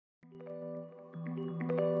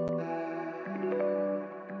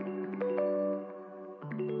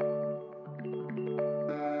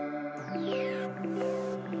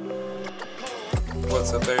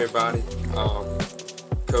What's up, everybody?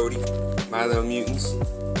 Cody, My Little Mutants,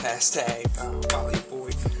 hashtag Molly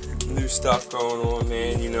Boy. New stuff going on,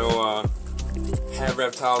 man. You know, had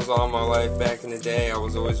reptiles all my life back in the day. I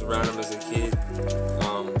was always around them as a kid.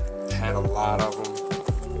 Had a lot of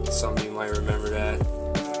them. Some of you might remember that.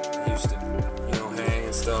 I used to, you know, hang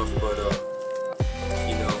and stuff, but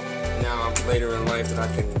you know, now I'm later in life that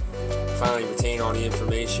I can finally retain all the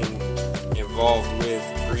information involved with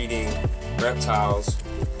breeding reptiles.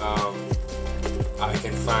 I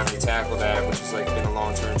can finally tackle that, which is like been a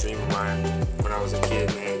long-term dream of mine when I was a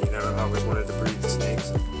kid, man. You know, I always wanted to breed the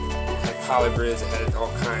snakes. I had colubrids, I had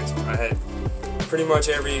all kinds. I had pretty much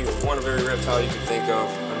every reptile you could think of.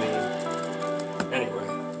 I mean, anyway,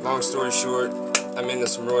 long story short, I'm into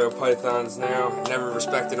some royal pythons now. Never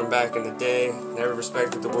respected them back in the day. Never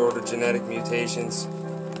respected the world of genetic mutations.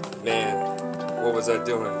 Man, what was I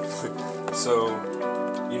doing? So,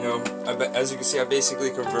 you know, as you can see, I basically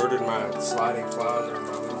converted my sliding closet, or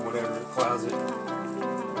my little whatever closet,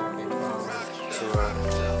 to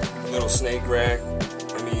a little snake rack.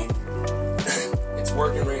 I mean, it's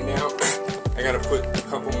working right now. I gotta put a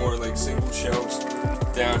couple more like single shelves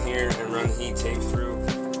down here and run heat tape through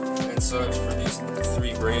and such for these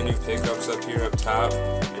 3 brand new pickups up here up top.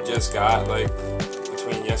 I just got like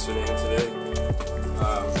between yesterday and today.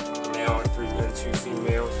 Male and 2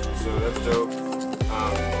 females, so that's dope.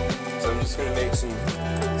 So I'm just gonna make some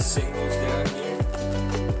singles down here,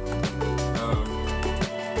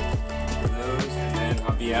 for those, and then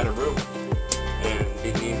I'll be out of room and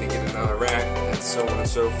be needing to get another rack and so on and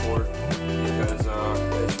so forth, because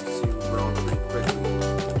as you can see, we're growing pretty quickly.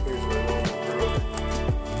 Here's my normal girl.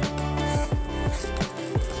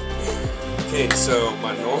 Okay, so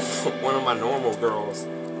one of my normal girls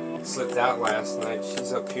slipped out last night.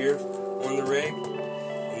 She's up here on the rig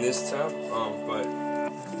in this tub, but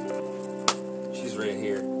she's right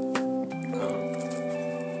here.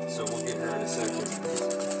 So we'll get her in a second.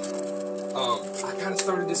 I kind of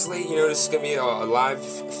started this late. You know, this is gonna be a live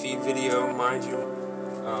feed video, mind you.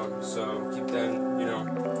 So keep that, you know,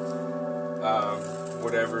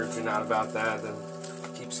 whatever. If you're not about that, then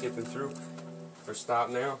keep skipping through or stop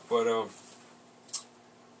now. But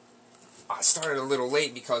I started a little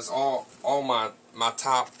late because all my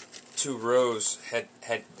top 2 rows had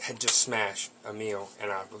just smashed a meal,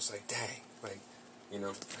 and I was like, dang, like, you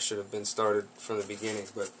know, I should have been started from the beginning,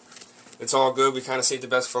 but it's all good. We kind of saved the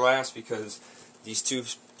best for last because these 2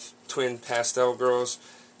 twin pastel girls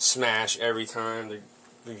smash every time.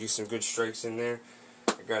 They do some good strikes in there.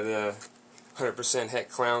 I got a 100% het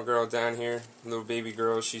clown girl down here, little baby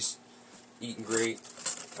girl. She's eating great.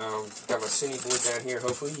 Got my Cindy boy down here.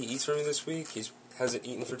 Hopefully he eats for me this week. He hasn't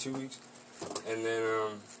eaten for 2 weeks. And then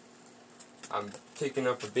I'm picking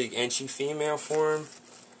up a big Enchi female for him.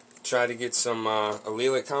 Try to get some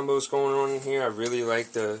allelic combos going on in here. I really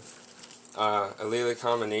like the allelic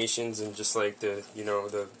combinations and just like the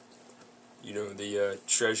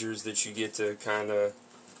treasures that you get to kind of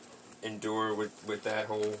endure with that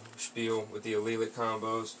whole spiel with the allelic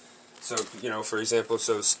combos. So, you know, for example,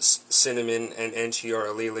 so cinnamon and Enchi are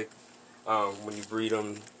allelic. When you breed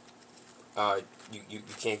them, you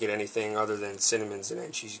can't get anything other than cinnamons and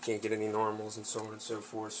Enchis. You can't get any normals and so on and so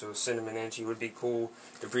forth. So cinnamon Enchi would be cool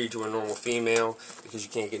to breed to a normal female, because you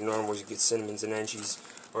can't get normals, you get cinnamons and Enchis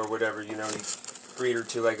or whatever. You know, you breed her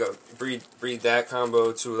to like a breed that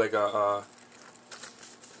combo to like a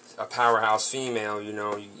powerhouse female. You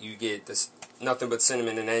know, you get this nothing but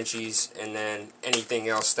cinnamon and Enchis, and then anything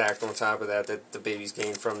else stacked on top of that the babies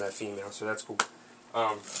gain from that female. So that's cool.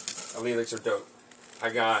 Allelics are dope. I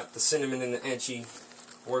got the cinnamon and the Enchi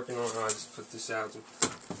working on. I just put this out.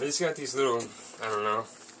 I just got these little, I don't know.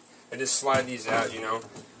 I just slide these out, you know.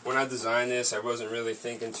 When I designed this, I wasn't really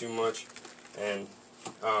thinking too much, and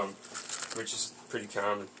which is pretty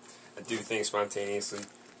common. I do things spontaneously.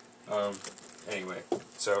 Anyway,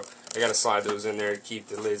 so I gotta slide those in there to keep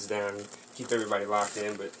the lids down, keep everybody locked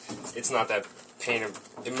in. But it's not that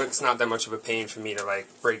it's not that much of a pain for me to like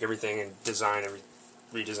break everything and redesign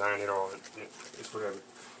it all. It's whatever.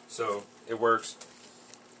 So it works.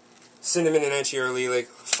 Cinnamon and Enchi are allelic.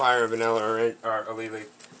 Fire and vanilla are allelic.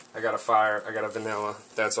 I got a fire. I got a vanilla.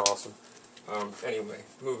 That's awesome. Anyway,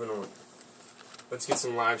 moving on. Let's get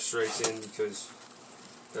some live strikes in, because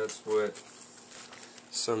that's what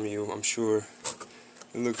some of you, I'm sure,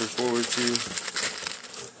 are looking forward to.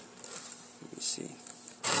 Let me see.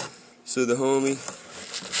 So the homie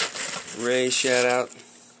Ray, shout out,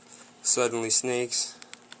 Suddenly Snakes,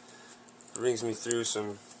 brings me through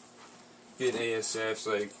some good ASFs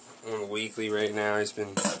like on the weekly right now. He's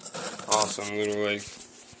been awesome. Little like,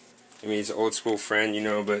 I mean, he's an old school friend, you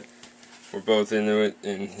know, but we're both into it,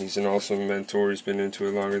 and he's an awesome mentor. He's been into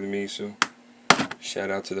it longer than me, so shout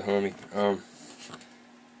out to the homie.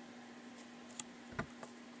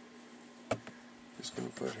 Just gonna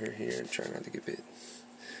put her here and try not to get bit,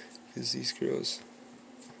 because these girls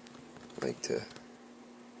like to.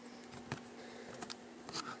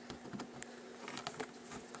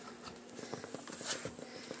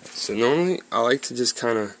 So normally I like to just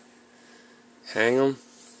kind of hang them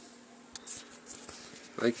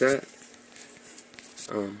like that.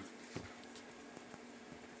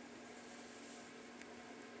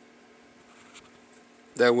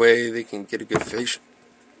 That way they can get a good face,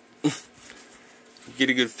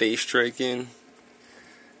 strike in.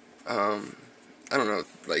 I don't know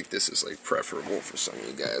if, like, this is like preferable for some of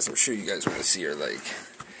you guys. I'm sure you guys want to see her like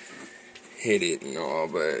hit it and all,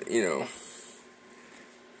 but you know,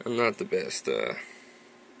 I'm not the best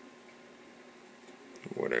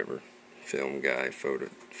whatever film guy,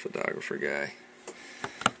 photographer guy.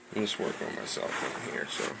 I'm just working on myself in here,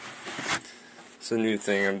 so it's a new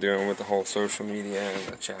thing I'm doing with the whole social media and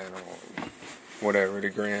the channel and whatever, the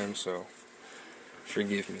gram, so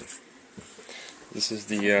forgive me. This is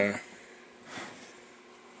the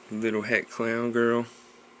little het clown girl.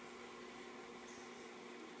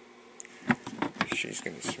 She's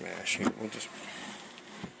gonna smash it. We'll just.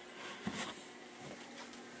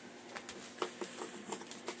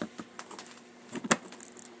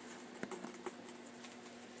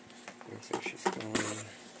 Looks like she's going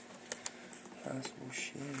possible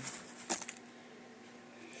shit.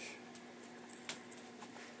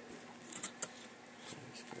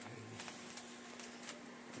 Let's go ahead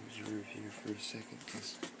and observe here for a second,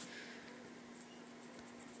 because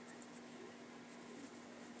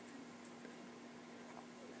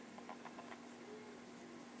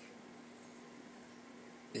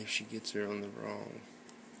if she gets her on the wrong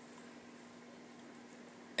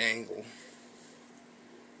angle,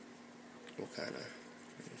 we'll kind of,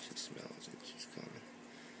 if she smells it, she's coming.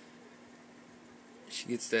 If she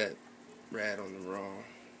gets that rat on the wrong,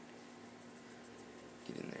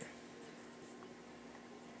 get in there,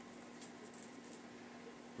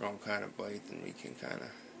 wrong kind of bite, then we can kind of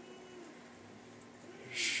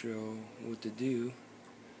show what to do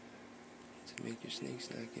to make your snakes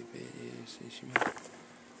not get bit. Yeah, see, she might.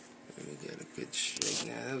 Let me get a good strike.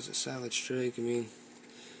 Now that was a solid strike. I mean,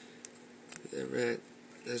 that rat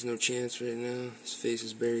has no chance right now. His face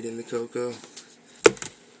is buried in the cocoa.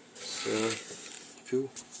 So cool.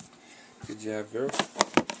 Good job, girl.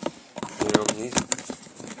 You know,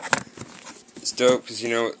 it's dope because, you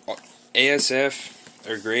know, ASF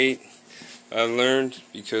are great. I learned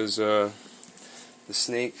because the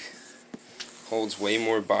snake holds way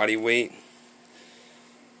more body weight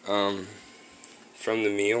from the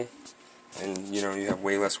meal, and you know, you have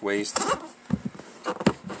way less waste.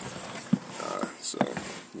 So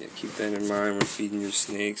yeah, keep that in mind when feeding your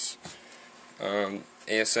snakes.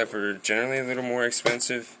 ASF are generally a little more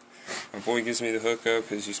expensive. My boy gives me the hookup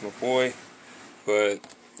because he's my boy, but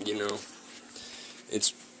you know,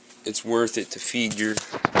 it's worth it to feed your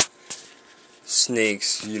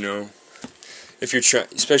snakes. You know, if you're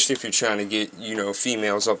especially if you're trying to get, you know,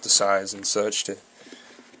 females up to size and such, to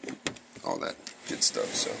all that good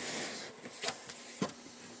stuff. So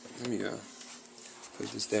let me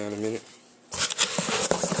put this down a minute.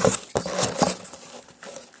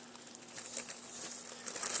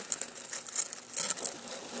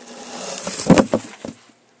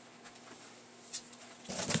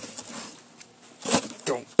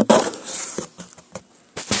 Don't.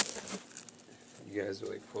 You guys are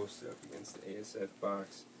like posted up against the ASF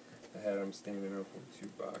box. I had them standing up on 2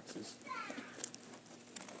 boxes.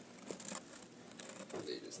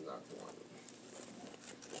 They just knocked one of them.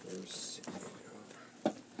 They're sitting over.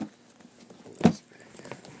 Pull this back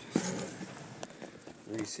out.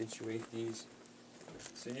 Just resituate these.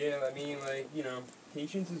 So yeah, I mean, like, you know,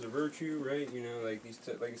 patience is a virtue, right? You know, like these,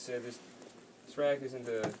 like I said, this rack isn't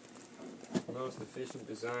the most efficient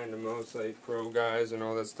design. The most like pro guys and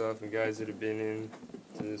all that stuff, and guys that have been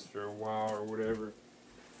into this for a while or whatever,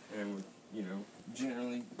 and you know,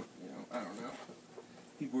 generally, you know, I don't know.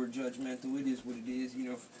 People are judgmental. It is what it is.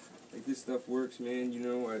 You know, like this stuff works, man. You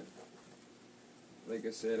know, like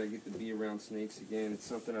I said, I get to be around snakes again. It's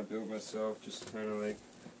something I built myself, just kind of like.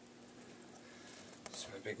 It's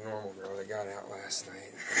my big normal girl that got out last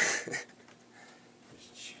night.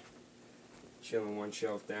 Just chilling one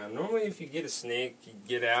shelf down. Normally, if you get a snake, you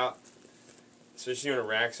get out, especially on a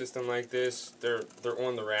rack system like this. They're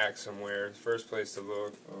on the rack somewhere. First place to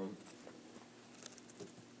look.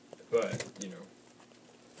 But you know,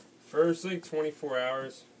 first like 24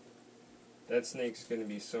 hours, that snake's gonna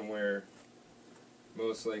be somewhere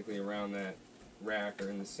most likely around that rack or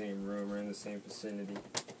in the same room or in the same vicinity.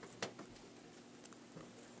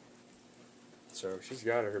 So she's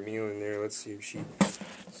got her meal in there. Let's see if she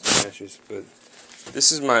smashes. But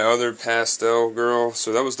this is my other pastel girl.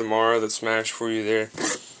 So that was the Mara that smashed for you there.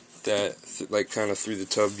 That like kind of through the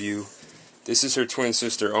tub view. This is her twin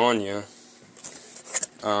sister Anya.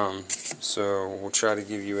 So we'll try to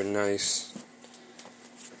give you a nice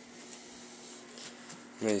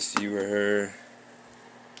view of her.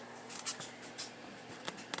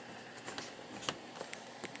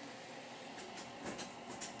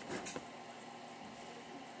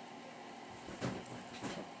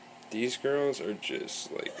 These girls are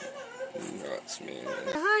just like nuts, man.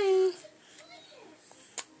 Hi.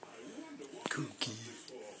 Cookie.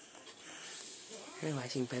 You're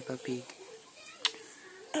watching Peppa Pig.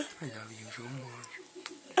 I love you so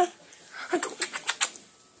much.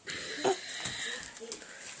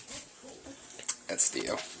 That's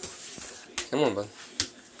Theo. Come on, bud.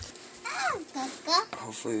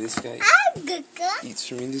 Hopefully this guy eats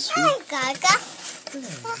from me this week.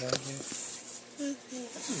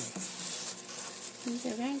 He's a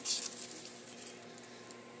ranch.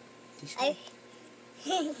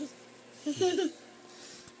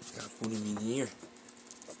 Gotta put him in here.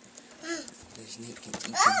 This Nick can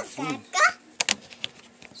eat some food.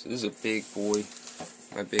 So this is a big boy,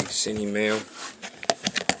 my big cine male.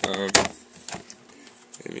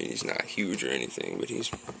 I mean, he's not huge or anything, but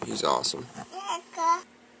he's awesome.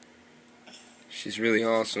 She's really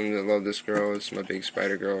awesome. I love this girl. It's my big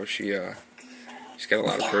spider girl. She's got a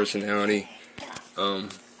lot of personality. I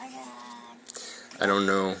don't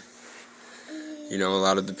know. You know, a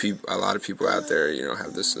lot of people out there, you know,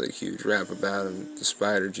 have this like huge rap about him, the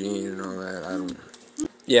spider gene and all that.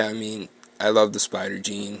 Yeah, I mean, I love the spider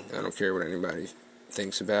gene. I don't care what anybody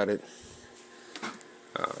thinks about it.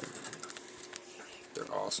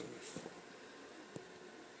 They're awesome.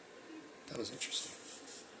 That was interesting.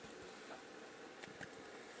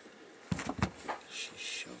 She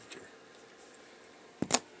shoved her.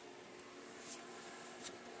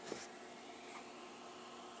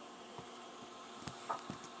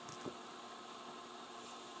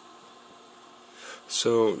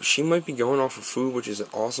 So she might be going off of food, which is an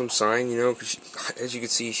awesome sign, you know, because as you can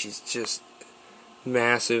see, she's just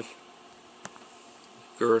massive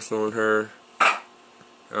girth on her.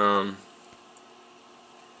 I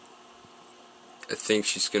think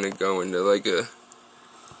she's gonna go into like a,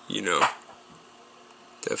 you know,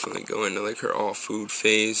 definitely go into like her all food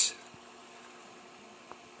phase.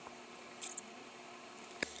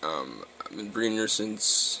 I've been breeding her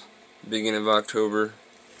since the beginning of October.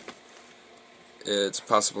 It's a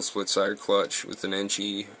possible split-sided clutch with an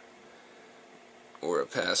NG or a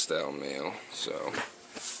pastel male, so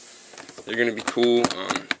they're gonna be cool.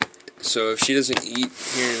 So if she doesn't eat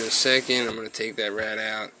here in a second, I'm gonna take that rat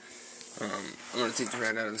out. I'm gonna take the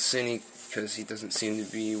rat out of the cine because he doesn't seem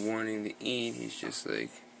to be wanting to eat. He's just like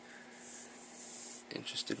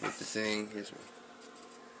interested with the thing. Here's my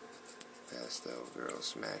pastel girl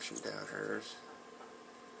smashing down hers.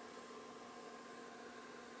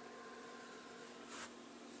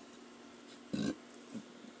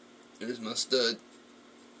 There's my stud.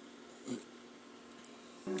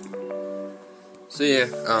 So yeah,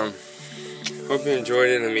 hope you enjoyed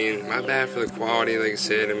it. I mean, my bad for the quality, like I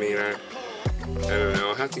said. I mean, I don't know.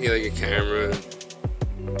 I'll have to get like a camera,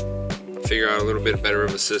 figure out a little bit better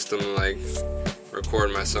of a system, like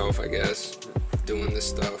record myself, I guess, doing this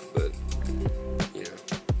stuff. But you know,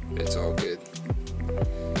 it's all good.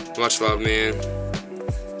 Much love, man.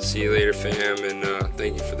 See you later, fam, and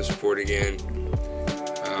thank you for the support again.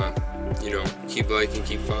 You know, keep liking,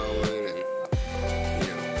 keep following, and you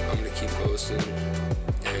know, I'm gonna keep posting.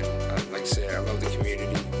 And like I said, I love the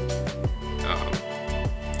community.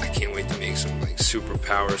 I can't wait to make some like super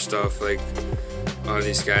power stuff, like all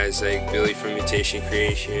these guys, like Billy from Mutation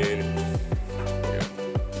Creation. You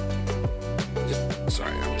know,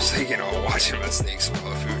 sorry, I'm just like, you know, watching my snake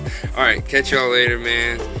swallow food. All right, catch y'all later,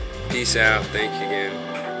 man. Peace out. Thank you again.